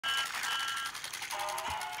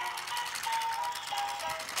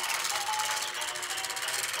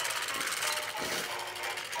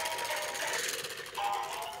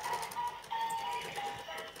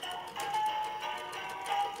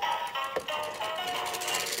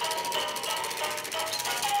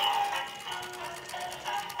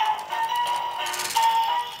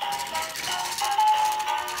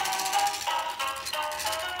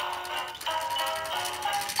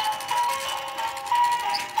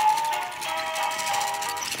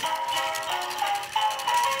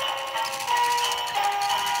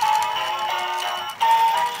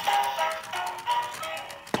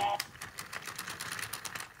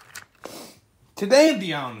Today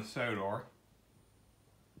beyond the Sodor,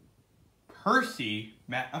 Percy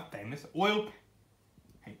met a famous oil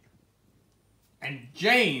painter. And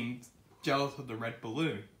James, jealous of the red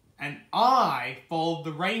balloon. And I followed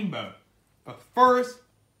the rainbow. But first,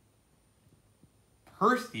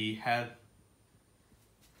 Percy had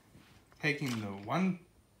taken the one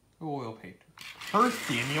oil painter.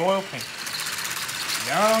 Percy and the oil painter.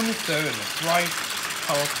 Down the soda, the bright,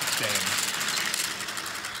 colorful sand.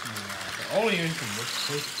 The only engine was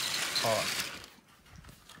his car.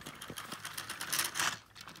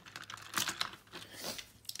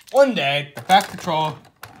 One day, the Fat Patrol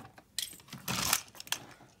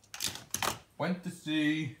went to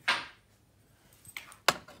see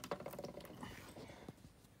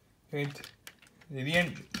the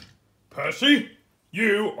engine. Percy,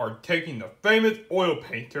 you are taking the famous oil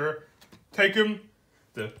painter. Take him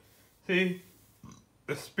to see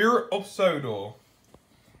the spirit of Sodor.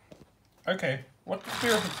 Okay, what's the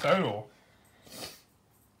spirit of Sodor?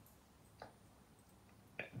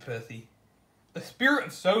 Percy. The spirit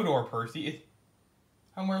of Sodor, Percy, is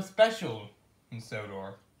somewhere special in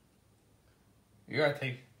Sodor. You gotta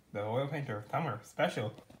take the oil painter somewhere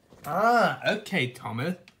special. Ah, okay,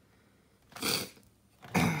 Thomas.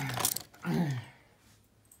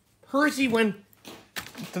 Percy went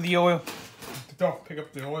to the oil to pick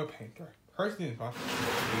up the oil painter. Percy is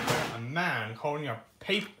a man holding a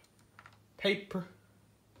paper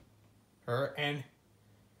and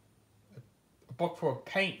a book full of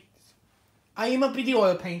paints. I am up the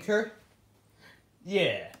oil painter.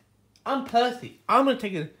 Yeah, I'm Percy. I'm gonna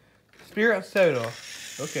take the spirit of Sodor.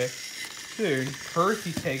 Okay. Soon,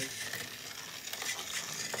 Percy takes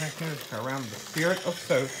around the spirit of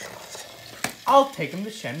Sodor. I'll take him to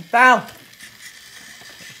Shen Valley.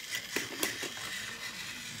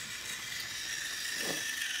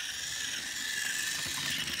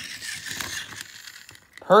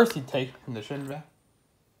 Percy takes him to Shen Valley.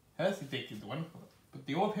 Percy takes the one, but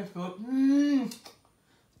the oil painter goes,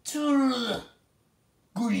 too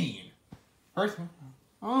green. Percy,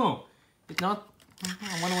 oh, it's not.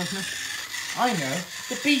 I wonder what's next. I know,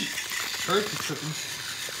 the beach. Percy took him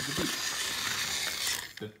to the beach.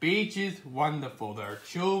 The beach is wonderful. There are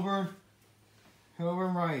children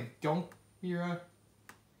right. Don't hear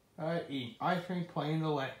eat ice cream playing in the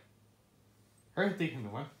lake. Percy takes him to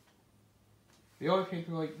one. The oil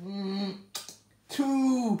painter like,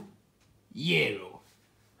 too yellow.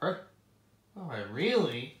 Oh,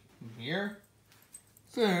 really? Here?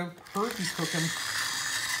 So, Percy took him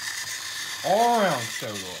all around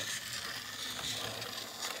Sodor.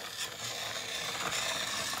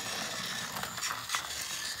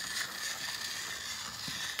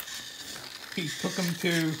 He took him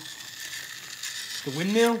to the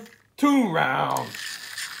windmill 2 rounds.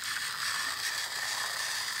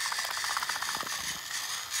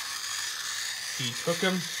 He took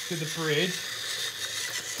him to the bridge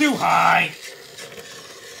 2 high.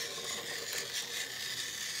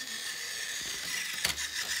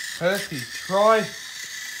 Percy tried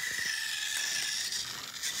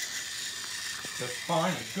to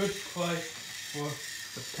find a good place for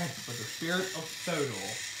the spirit of Sodor.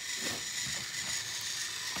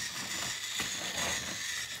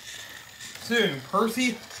 Soon,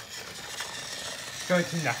 Percy going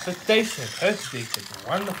to the station. Percy is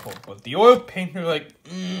wonderful, but the oil painter like,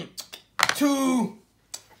 too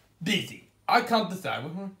busy. I can't decide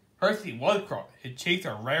which one. Percy was cross. He chased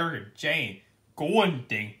a rare Jane. Golden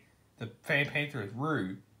thing. The painter is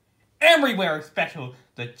rude. Everywhere is special.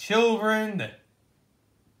 The children,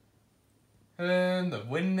 the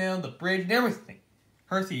windmill, the bridge, and everything.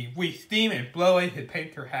 Percy, we steam and blow away his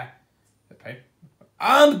painter hat.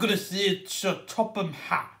 I'm gonna see it top him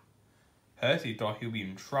hat. Percy thought he'd be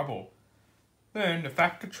in trouble. Then the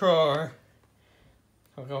Fat Patrol.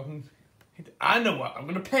 I know what I'm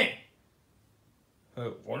gonna paint.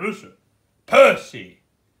 What is it? Percy!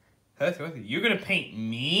 Percy, you're gonna paint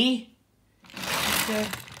me? He said,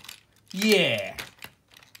 yeah.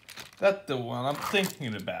 That's the one I'm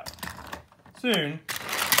thinking about. Soon,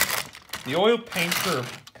 the oil painter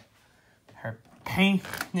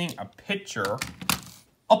painting a picture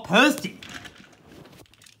of Percy.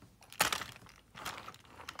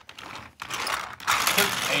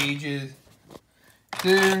 Took ages.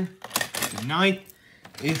 Soon, the night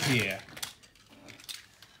is here.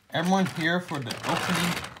 Everyone's here for the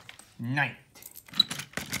opening night.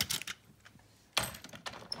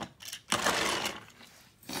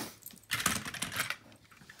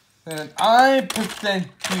 And I present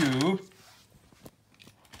you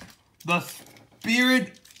the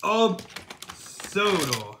spirit of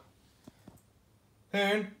Sodor.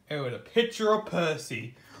 And it was a picture of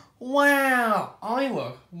Percy Wow, I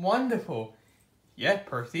look wonderful. Yes,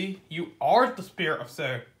 Percy, you are the spirit of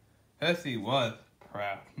Sir. Percy was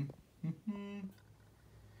proud.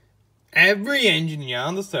 Every engine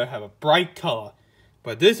on the Sir have a bright color,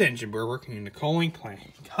 but this engine we're working in the coaling plant,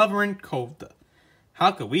 covering coal dust.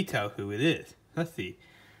 How could we tell who it is? Let's see.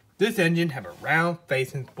 This engine have a round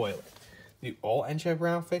face and spoiler. Do all engines have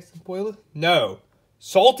round face and spoilers? No.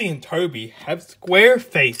 Salty and Toby have square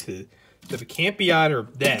faces, so it can't be either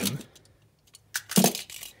of them.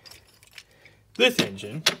 This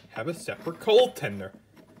engine have a separate coal tender.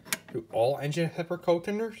 Do all engines have separate coal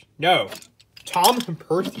tenders? No. Tom and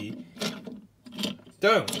Percy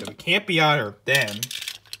don't, so it can't be either of them.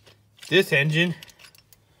 This engine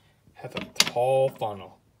has a tall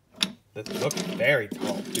funnel. This looks very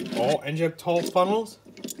tall. Do all engines have tall funnels?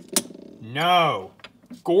 No.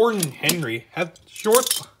 Gordon and Henry have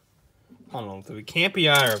short funnels, so it can't be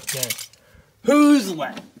either of them. Who's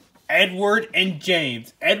left? Edward and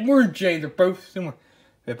James. Edward and James are both similar.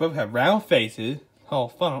 They both have round faces, tall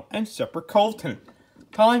funnel, and separate coal tender.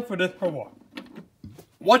 Time for this for what?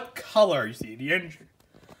 What color you see the engine?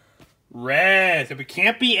 Red. If it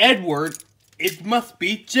can't be Edward, it must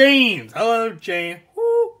be James. Hello, James.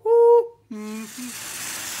 Woo, woo. James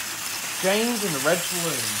and the red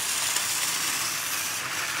balloon.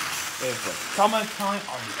 It's the summertime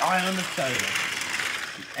on the island of Salem.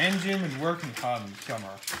 The engine was working hard in the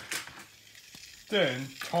summer. Then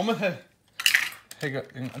Thomas had got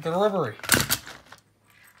a delivery.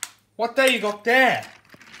 What day you got there?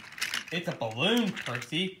 It's a balloon,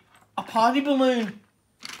 Percy. A party balloon.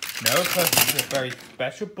 No, Percy, it's a very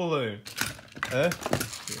special balloon.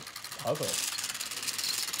 Puzzle.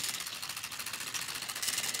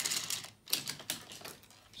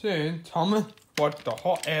 Soon, Thomas bought the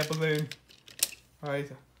hot air balloon.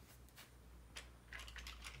 Right.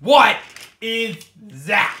 What is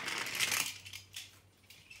that?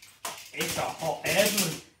 It's a hot air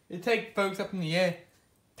balloon. It takes folks up in the air.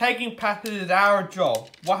 Taking passengers is our job.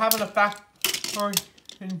 What happened to factory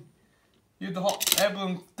and you the hot air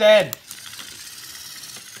balloon dead?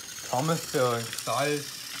 Thomas feeling excited.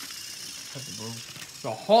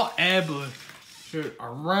 The hot air balloon shoot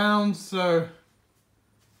around so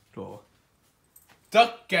door.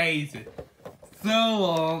 Duck gazing. So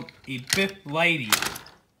long a fifth lady.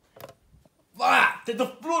 Ah! There's a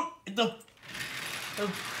float it's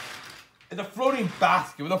a floating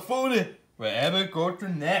basket with a floating wherever it goes to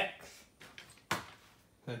next.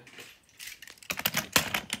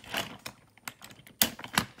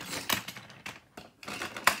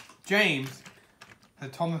 James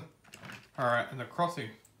had Thomas in the crossing.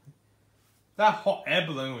 That hot air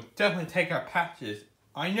balloon would definitely take our patches.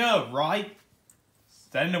 I know, right?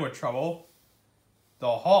 Then there was trouble. The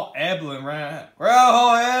hot air balloon ran out. We're out of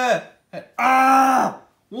hot air! Ah!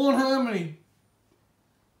 Won't hurt me.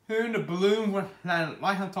 Who in the balloon went landed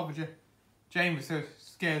right on top of James was so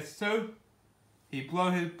scared, so he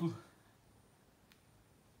blew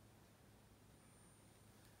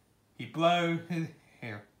his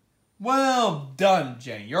hair. Well done,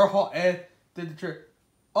 James. Your hot air did the trick.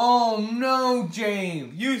 Oh no,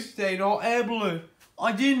 James. You stayed hot air balloon.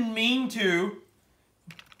 I didn't mean to.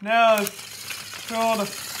 Now, sure the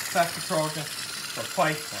back to Trojan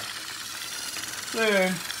replacement.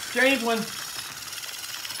 Soon, James went.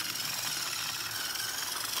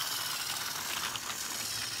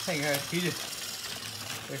 Hey, he just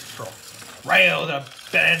extra railed up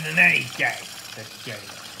better than any guy. That's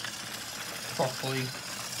James. Properly.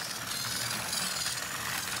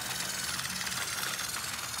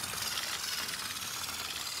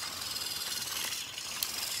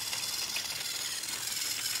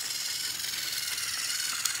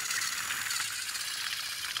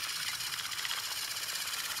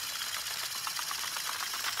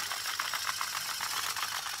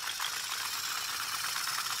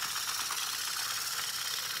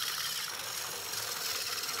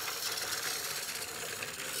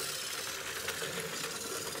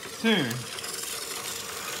 Soon,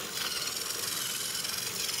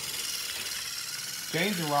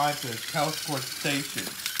 James arrived at Telsport Station.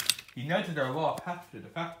 He noted there were a lot of passengers. The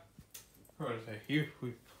fact,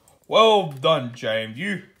 well done, James.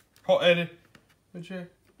 You hot-headed.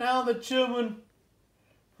 Now the children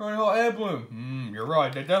are in a hot air balloon. You're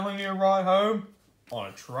right. They definitely need a ride home on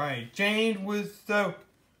a train. James was so.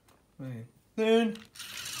 Soon,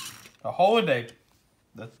 a holiday.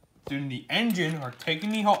 Soon the engine are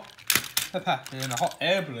taking the passenger in a hot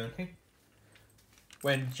air balloon.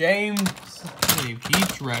 When James leaves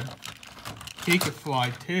Heathrow, he could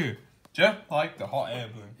fly too. Just like the hot air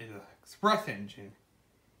balloon is an express engine.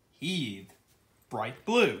 He's bright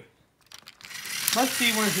blue. Let's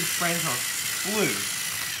see one of his friends are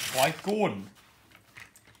blue, like Gordon.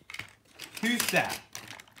 Who's that?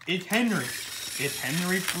 It's Henry. Is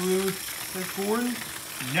Henry blue, says Gordon?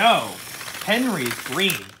 No, Henry is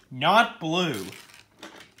green, not blue.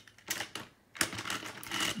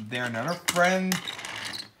 There another friend,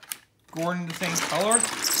 Gordon the same color?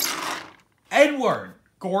 Edward!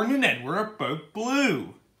 Gordon and Edward are both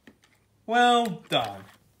blue. Well done.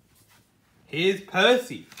 Here's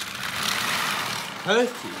Percy.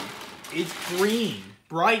 Percy is green,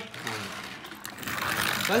 bright green.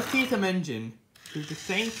 Let's see some engine who's the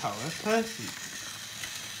same color as Percy.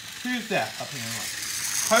 Who's that up here on the right?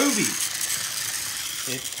 Toby.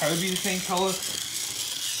 Is Toby the same color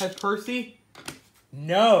as Percy?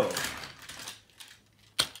 No.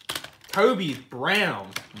 Toby's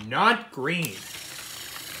brown, not green.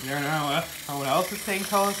 You know what else is the same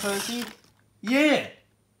color as Percy? Yeah,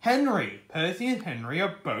 Henry. Percy and Henry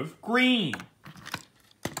are both green.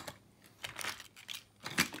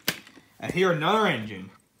 And here another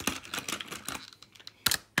engine.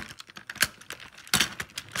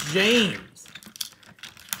 James.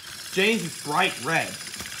 James is bright red.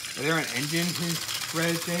 Is there an engine who's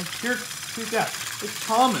red as James? Who's that? It's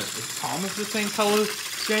Thomas. Is Thomas the same color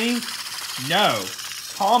as James? No.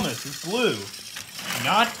 Thomas is blue,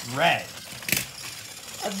 not red.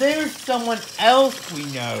 There's someone else we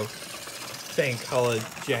know same color as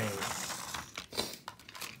James.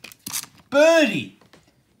 Birdie.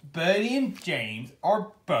 Birdie and James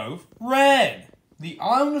are both red. The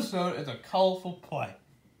Island of Soda is a colorful play.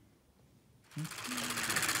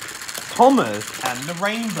 Thomas and the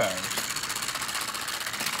Rainbow.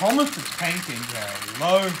 Thomas is painting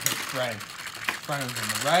loads of friends. Friends on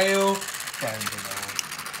the rail, friends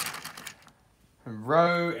on the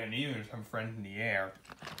road, and even some friends in the air.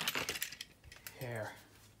 Here.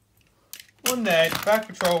 One day, back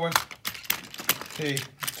patrol went to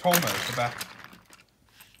Thomas about.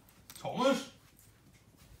 Thomas?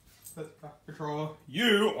 That's back patrol.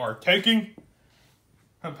 You are taking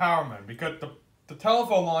empowerment because the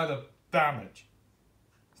telephone lines are damaged.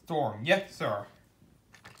 Storm, yes sir.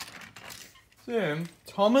 Soon,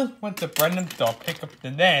 Thomas went to Brendan's dog pick up,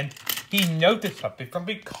 and then he noticed something from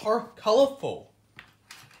being colorful.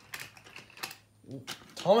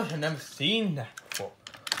 Thomas had never seen that before.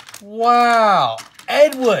 Wow,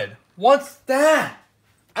 Edward, what's that?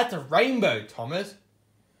 That's a rainbow, Thomas.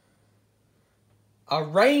 A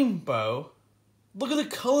rainbow? Look at the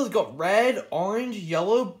colors. It's got red, orange,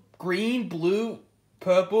 yellow, green, blue,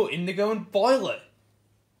 purple, indigo, and violet.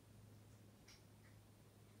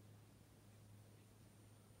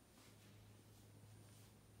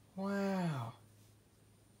 Wow.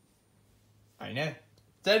 I know. It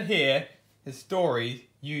said here, his stories,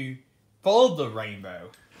 you followed the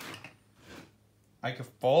rainbow. I could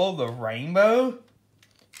follow the rainbow?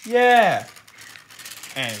 Yeah.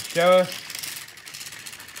 And show us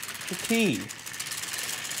the key.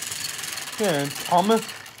 Then Thomas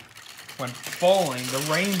went following the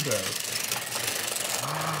rainbow.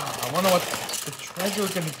 Wow, I wonder what the treasure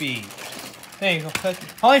is going to be. Hey, Percy.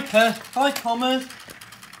 Hi, Percy. Hi, Thomas.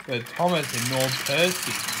 But Thomas ignored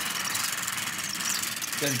Percy.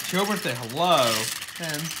 Then children say hello.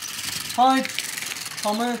 Then, hi,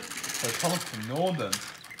 Thomas. But Thomas ignored them.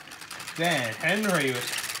 Then Henry was,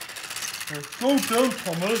 go down,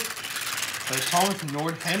 Thomas. But Thomas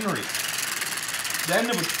ignored Henry. Then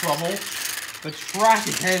there was trouble. The track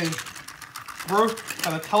is headed broke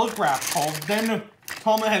by the telegraph pole. Then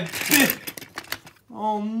Thomas had bit.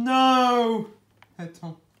 Oh no!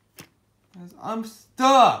 I'm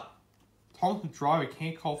stuck. Thomas the driver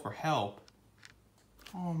can't call for help.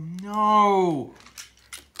 Oh no!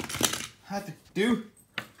 I have to do.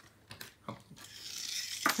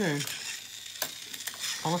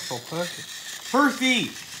 Thomas told Percy.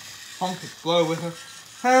 Percy! Thomas exploded with her.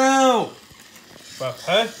 Help! But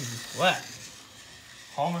Percy just left.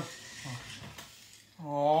 Thomas.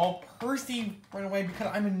 Oh, Percy ran away because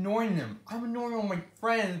I'm ignoring him. I'm ignoring all my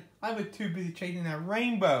friends. I was too busy chasing that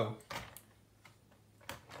rainbow.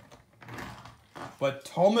 But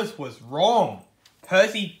Thomas was wrong.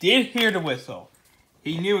 Percy did hear the whistle.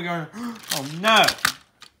 He knew we were going, oh no.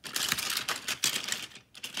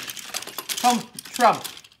 Thomas, trouble.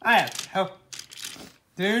 I have to help.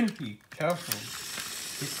 Soon, be careful.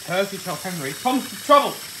 If Percy told Henry, Thomas in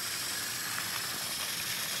trouble.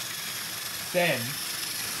 Then,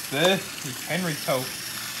 Henry told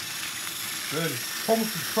Birdie,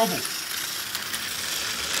 Thomas in trouble.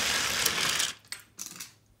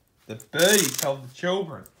 The birdie told the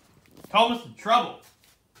children, Thomas in trouble.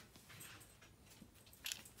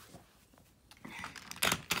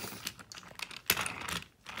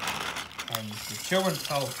 when the children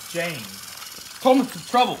tell James, Thomas in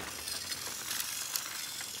trouble.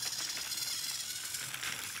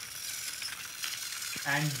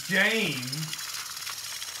 And James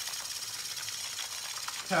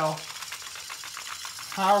tell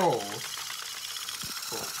Harold,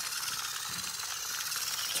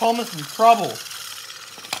 Thomas in trouble.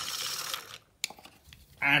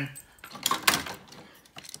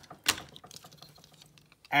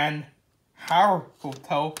 And Harold will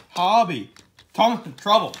tell Harvey, Thomas in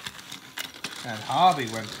trouble. And Harvey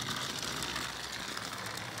went.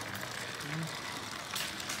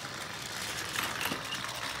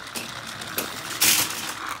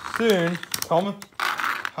 Soon,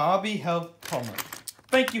 Harvey helped Thomas.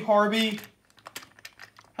 Thank you, Harvey.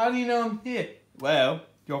 How do you know I'm here? Well,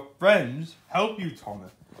 your friends help you,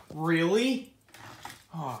 Thomas. Really?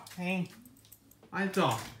 Oh, dang. I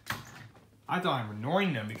thought I'm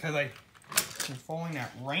ignoring them because I was following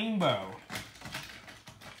that rainbow.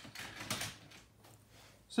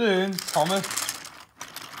 Soon, Thomas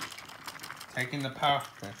taking the power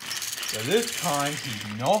trip. But this time,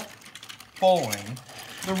 he's not following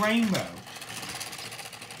the rainbow.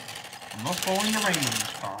 I'm not following the rainbow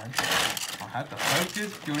this time. I'll have to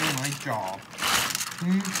focus doing my job.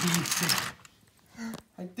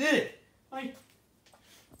 I did it.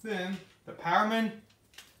 Then the powerman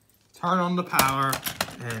turn on the power,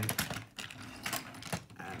 and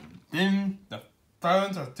then the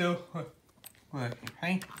phones are still working.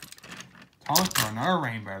 Hey, Thomas for another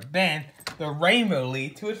rainbow. Then the rainbow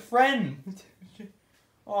leads to his friend.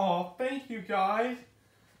 Oh, thank you guys.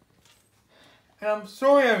 And I'm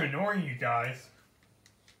sorry I'm ignoring you guys.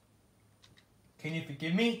 Can you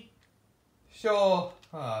forgive me? Sure,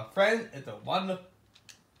 friend, it's a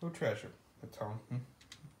wonderful treasure. That's all.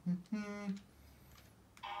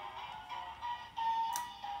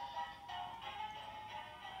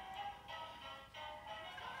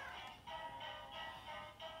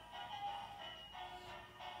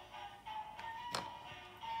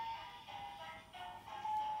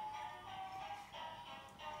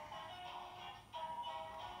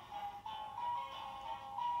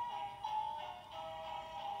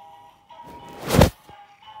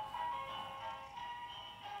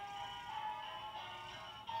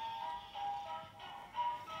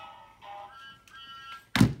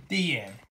 The end.